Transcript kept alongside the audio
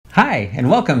Hi, and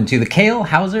welcome to the Kale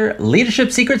Houser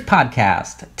Leadership Secrets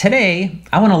podcast. Today,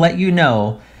 I want to let you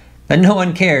know that no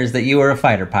one cares that you are a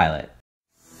fighter pilot.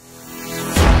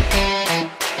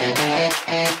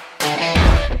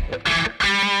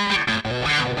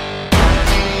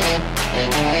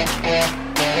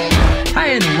 Hi,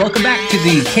 and welcome back to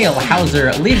the Kale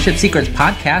Houser Leadership Secrets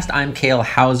podcast. I'm Kale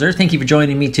Houser. Thank you for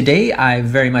joining me today. I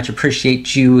very much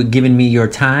appreciate you giving me your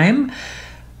time.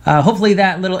 Hopefully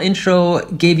that little intro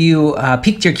gave you,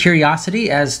 piqued your curiosity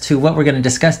as to what we're going to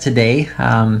discuss today.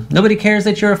 Nobody cares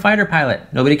that you're a fighter pilot.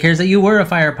 Nobody cares that you were a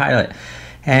fighter pilot.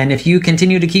 And if you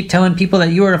continue to keep telling people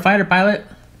that you are a fighter pilot,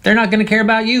 they're not going to care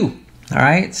about you. All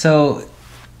right. So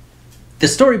the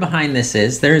story behind this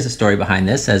is, there is a story behind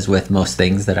this, as with most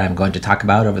things that I'm going to talk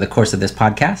about over the course of this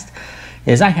podcast,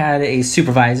 is I had a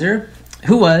supervisor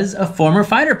who was a former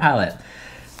fighter pilot.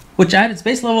 Which at its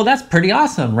base level, that's pretty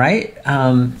awesome, right?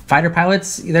 Fighter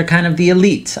pilots, they're kind of the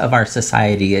elite of our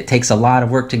society. It takes a lot of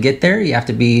work to get there. You have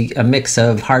to be a mix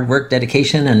of hard work,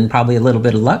 dedication, and probably a little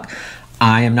bit of luck.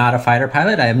 I am not a fighter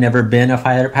pilot. I have never been a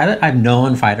fighter pilot. I've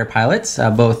known fighter pilots,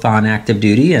 both on active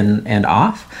duty and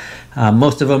off.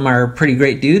 Most of them are pretty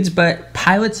great dudes, but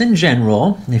pilots in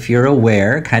general, if you're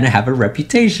aware, kind of have a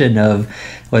reputation of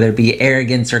whether it be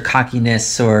arrogance or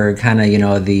cockiness or kind of,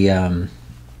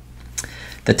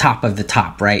 the top of the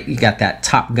top, right? You got that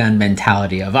Top Gun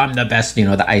mentality of I'm the best,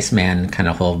 the Iceman kind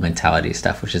of whole mentality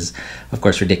stuff, which is, of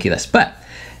course, ridiculous. But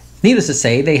needless to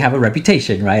say, they have a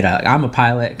reputation, right? I'm a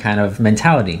pilot kind of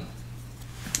mentality.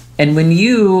 And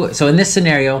so in this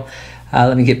scenario,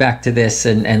 let me get back to this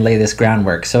and lay this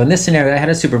groundwork. So in this scenario, I had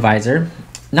a supervisor,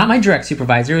 not my direct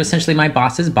supervisor, essentially my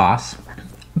boss's boss.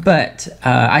 But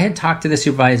I had talked to the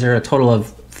supervisor a total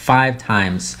of 5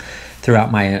 times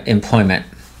throughout my employment.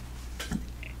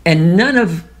 And none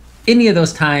of any of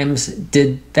those times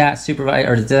did that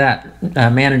supervisor or did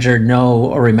that manager know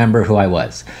or remember who I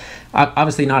was.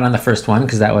 Obviously not on the first one,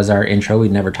 because that was our intro.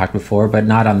 We'd never talked before, but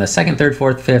not on the second, third,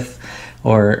 fourth, fifth,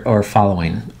 or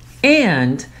following.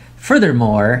 And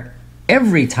furthermore,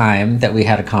 every time that we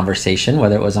had a conversation,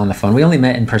 whether it was on the phone, we only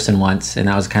met in person once, and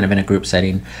that was kind of in a group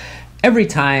setting. Every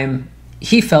time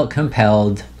he felt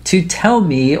compelled to tell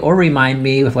me or remind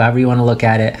me, however you want to look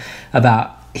at it,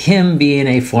 about him being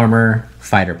a former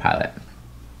fighter pilot.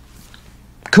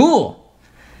 Cool.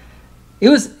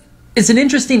 It's an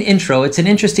interesting intro. It's an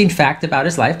interesting fact about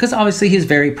his life, because obviously he's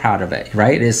very proud of it,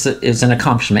 right? It's an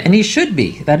accomplishment, and he should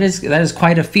be. That is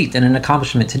quite a feat and an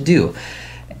accomplishment to do.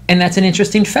 And that's an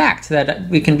interesting fact that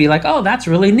we can be like, oh, that's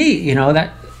really neat.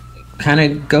 That kind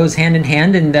of goes hand in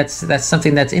hand, and that's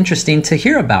something that's interesting to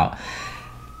hear about.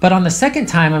 But on the second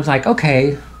time, I was like,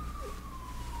 okay,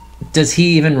 does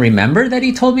he even remember that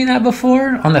he told me that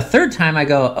before? On the third time, I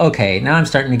go, okay, now I'm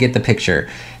starting to get the picture.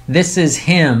 This is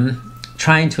him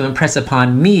trying to impress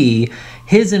upon me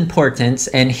his importance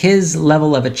and his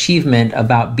level of achievement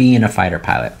about being a fighter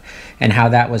pilot, and how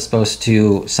that was supposed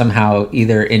to somehow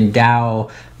either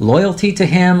endow loyalty to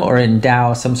him or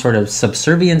endow some sort of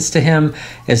subservience to him,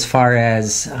 as far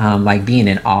as like being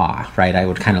in awe, right? I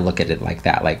would kind of look at it like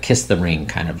that, like kiss the ring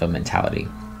kind of a mentality.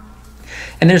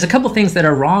 And there's a couple things that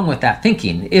are wrong with that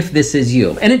thinking, if this is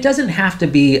you. And it doesn't have to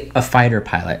be a fighter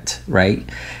pilot, right?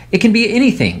 It can be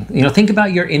anything. Think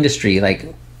about your industry.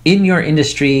 Like in your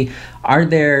industry, are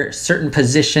there certain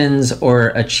positions or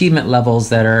achievement levels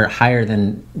that are higher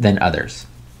than others?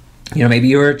 Maybe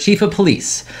you're chief of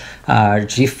police,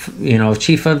 chief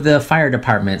of the fire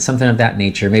department, something of that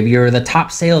nature. Maybe you're the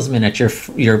top salesman at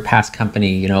your past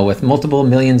company, with multiple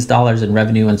millions of dollars in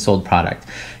revenue and sold product.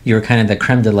 You're kind of the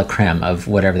creme de la creme of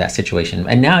whatever that situation.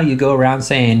 And now you go around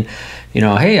saying,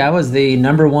 hey, I was the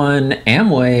 #1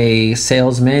 Amway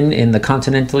salesman in the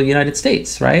continental United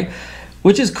States, right?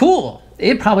 Which is cool.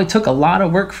 It probably took a lot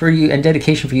of work for you and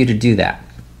dedication for you to do that.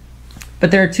 But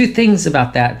there are 2 things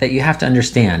about that you have to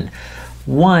understand.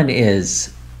 One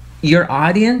is your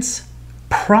audience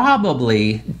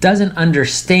probably doesn't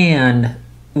understand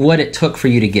what it took for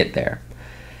you to get there.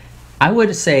 I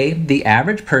would say the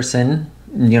average person,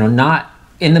 not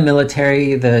in the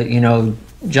military,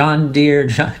 John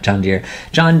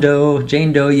Doe,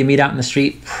 Jane Doe you meet out in the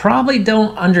street, probably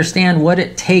don't understand what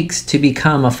it takes to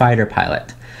become a fighter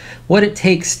pilot. What it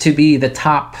takes to be the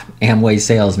top Amway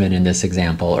salesman in this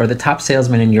example, or the top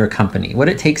salesman in your company, what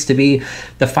it takes to be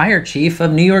the fire chief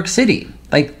of New York City.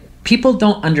 Like, people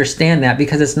don't understand that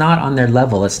because it's not on their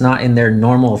level. It's not in their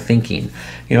normal thinking.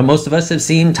 Most of us have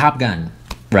seen Top Gun,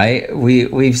 right?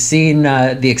 We've seen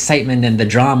the excitement and the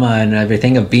drama and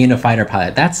everything of being a fighter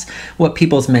pilot. That's what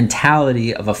people's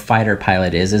mentality of a fighter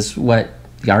pilot is what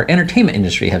our entertainment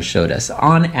industry has showed us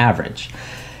on average.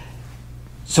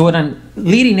 So what I'm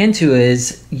leading into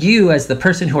is you as the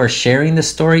person who are sharing the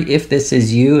story, if this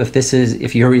is you,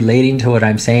 if you're relating to what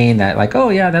I'm saying, that like, oh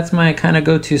yeah, that's my kind of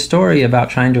go-to story about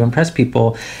trying to impress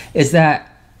people, is that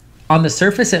on the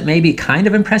surface it may be kind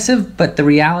of impressive, but the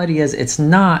reality is it's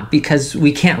not, because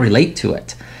we can't relate to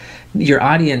it. Your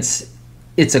audience,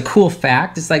 it's a cool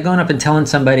fact. It's like going up and telling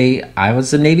somebody, I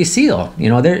was a Navy SEAL.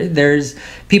 There's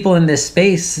people in this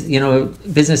space,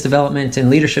 business development and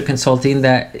leadership consulting,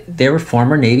 that they were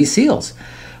former Navy SEALs,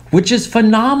 which is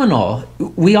phenomenal.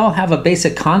 We all have a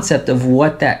basic concept of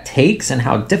what that takes and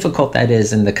how difficult that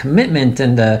is, and the commitment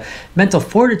and the mental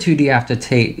fortitude you have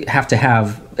to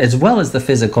have, as well as the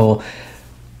physical.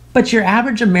 But your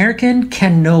average American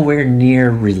can nowhere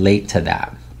near relate to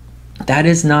that. That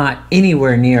is not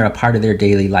anywhere near a part of their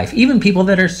daily life. Even people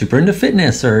that are super into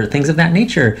fitness or things of that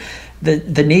nature,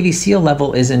 the Navy SEAL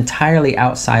level is entirely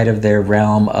outside of their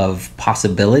realm of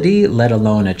possibility, let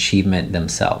alone achievement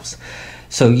themselves.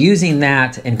 So using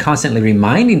that and constantly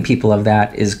reminding people of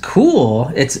that is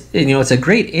cool. It's a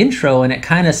great intro, and it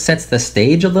kind of sets the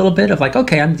stage a little bit of like,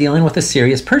 okay, I'm dealing with a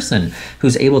serious person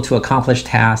who's able to accomplish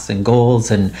tasks and goals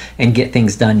and get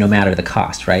things done no matter the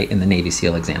cost, right? In the Navy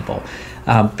SEAL example.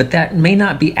 But that may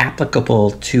not be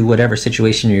applicable to whatever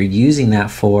situation you're using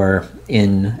that for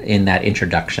in that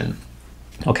introduction.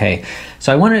 Okay,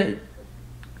 so I want to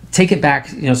take it back,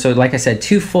 so like I said,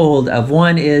 twofold. Of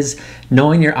one is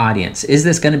knowing your audience. Is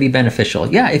this going to be beneficial?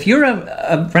 Yeah, if you're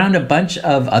around a bunch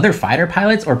of other fighter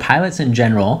pilots or pilots in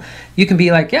general, you can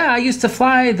be like, yeah, I used to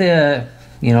fly the,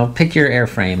 pick your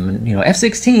airframe,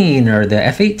 F-16 or the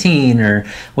F-18 or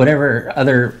whatever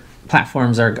other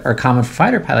platforms are common for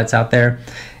fighter pilots out there.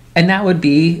 And that would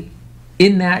be,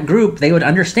 in that group, they would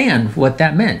understand what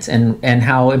that meant and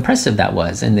how impressive that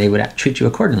was, and they would treat you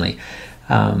accordingly.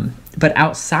 But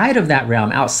outside of that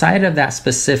realm, outside of that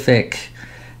specific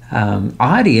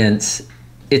audience,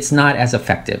 it's not as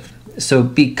effective. So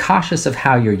be cautious of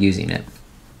how you're using it.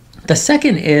 The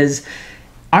second is,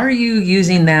 are you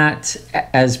using that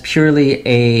as purely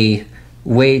a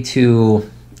way to,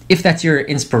 if that's your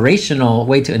inspirational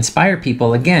way to inspire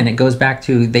people, again, it goes back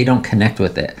to they don't connect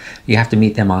with it. You have to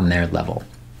meet them on their level.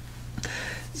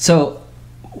 So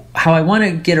how I want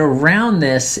to get around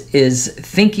this is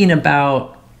thinking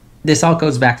about, this all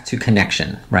goes back to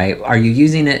connection, right? Are you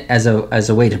using it as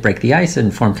a way to break the ice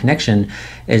and form connection?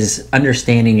 Is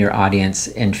understanding your audience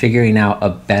and figuring out a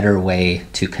better way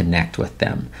to connect with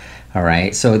them. All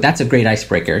right, so that's a great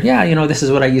icebreaker. Yeah, this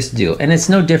is what I used to do. And it's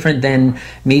no different than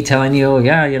me telling you,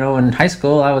 yeah, in high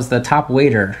school, I was the top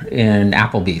waiter in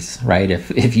Applebee's, right?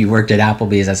 If you worked at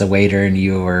Applebee's as a waiter and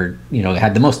you were,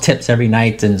 had the most tips every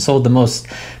night and sold the most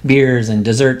beers and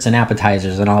desserts and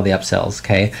appetizers and all the upsells,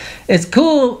 okay? It's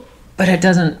cool, but it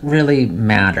doesn't really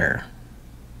matter,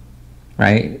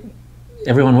 right?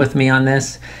 Everyone with me on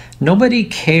this? Nobody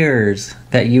cares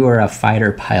that you were a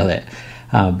fighter pilot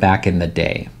back in the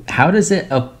day. How does it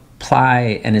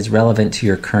apply and is relevant to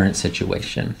your current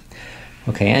situation?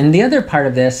 Okay, and the other part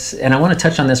of this, and I want to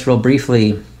touch on this real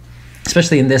briefly,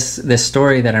 especially in this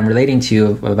story that I'm relating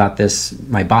to about this,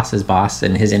 my boss's boss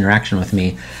and his interaction with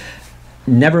me,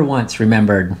 never once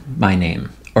remembered my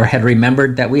name or had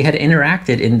remembered that we had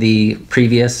interacted in the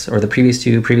previous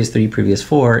two, previous three, previous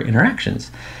four interactions.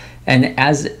 And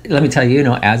let me tell you,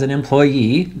 as an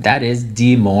employee, that is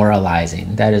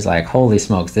demoralizing. That is like, holy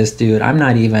smokes, this dude, I'm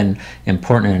not even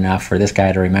important enough for this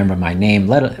guy to remember my name,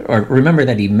 or remember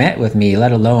that he met with me,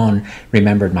 let alone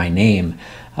remembered my name.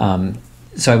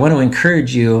 So I want to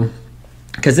encourage you,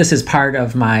 because this is part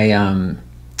of my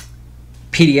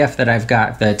PDF that I've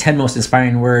got, the 10 most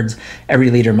inspiring words every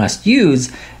leader must use.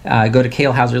 Go to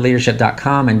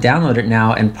kalehouserleadership.com and download it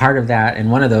now. And part of that,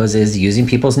 and one of those, is using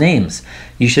people's names.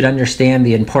 You should understand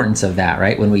the importance of that,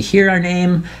 right? When we hear our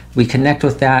name, we connect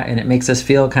with that, and it makes us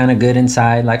feel kind of good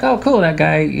inside, like, oh, cool, that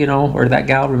guy, or that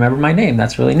gal remembered my name.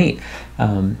 That's really neat.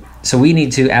 So we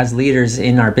need to, as leaders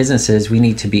in our businesses, we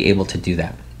need to be able to do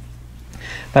that.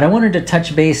 But I wanted to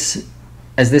touch base,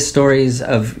 as this stories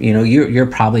of, you're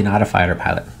probably not a fighter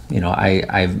pilot.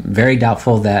 I'm very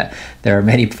doubtful that there are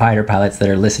many fighter pilots that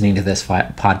are listening to this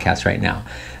podcast right now.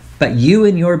 But you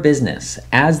in your business,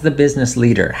 as the business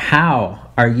leader, how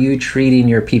are you treating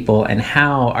your people and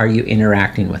how are you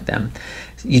interacting with them?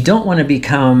 You don't want to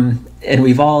become, and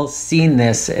we've all seen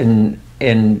this, and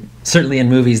certainly in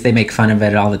movies, they make fun of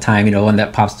it all the time. You know, one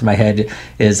that pops to my head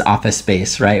is Office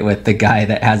Space, right? With the guy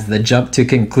that has the jump to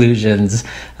conclusions,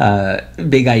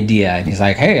 big idea. And he's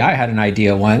like, hey, I had an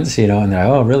idea once, you know, and they're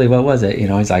like, oh, really? What was it? You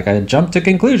know, he's like, I jumped to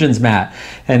conclusions, Matt.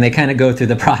 And they kind of go through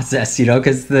the process, you know,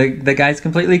 because the guy's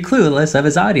completely clueless of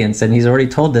his audience. And he's already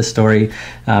told this story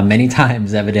many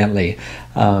times, evidently.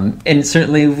 And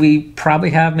certainly we probably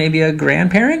have maybe a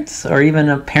grandparent or even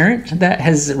a parent that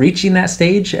has reaching that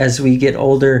stage. As we get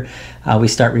older, we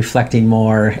start reflecting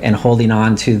more and holding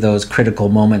on to those critical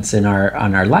moments in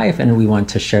our life, and we want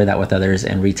to share that with others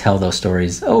and retell those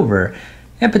stories over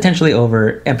and potentially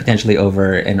over and potentially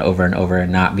over and over and over,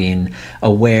 and not being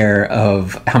aware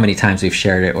of how many times we've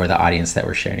shared it or the audience that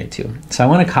we're sharing it to. So I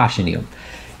want to caution you.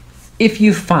 If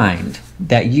you find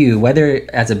that you, whether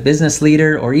as a business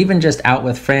leader or even just out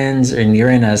with friends and you're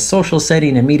in a social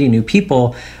setting and meeting new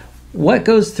people, what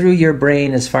goes through your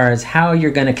brain as far as how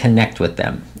you're going to connect with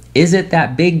them? Is it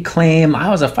that big claim, I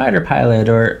was a fighter pilot,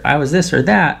 or I was this or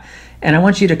that? And I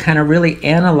want you to kind of really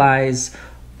analyze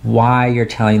why you're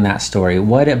telling that story.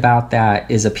 What about that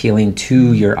is appealing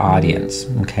to your audience,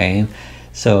 okay?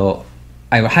 So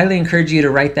I would highly encourage you to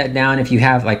write that down. If you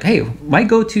have like, hey, my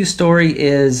go-to story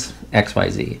is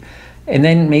XYZ. And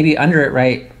then maybe under it,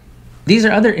 write, these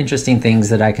are other interesting things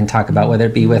that I can talk about, whether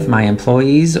it be with my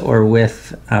employees or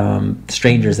with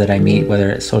strangers that I meet,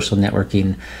 whether it's social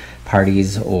networking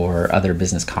parties or other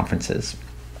business conferences.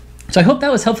 So I hope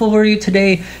that was helpful for you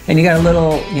today, and you got a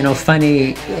little, you know,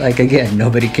 funny, like, again,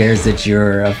 nobody cares that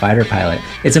you're a fighter pilot.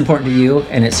 It's important to you,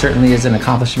 and it certainly is an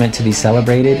accomplishment to be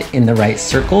celebrated in the right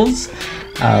circles.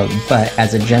 But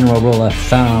as a general rule of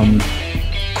thumb,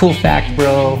 cool fact,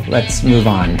 bro, let's move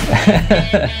on.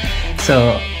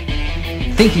 So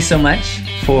thank you so much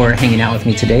for hanging out with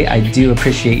me today. I do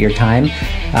appreciate your time.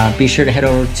 Be sure to head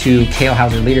over to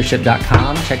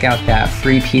kalehouserleadership.com. Check out that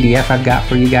free PDF I've got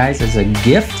for you guys as a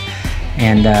gift.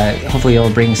 And hopefully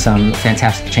it'll bring some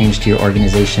fantastic change to your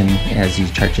organization as you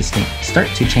start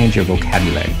to change your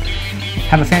vocabulary.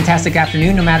 Have a fantastic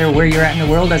afternoon, no matter where you're at in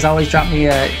the world. As always, drop me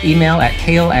an email at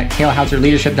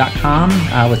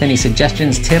kalehouserleadership.com with any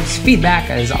suggestions, tips,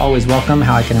 feedback is always welcome,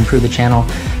 how I can improve the channel.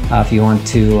 If you want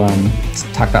to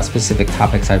talk about specific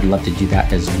topics, I'd love to do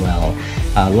that as well.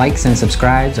 Likes and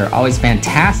subscribes are always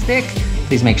fantastic.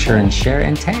 Please make sure and share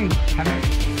and tag.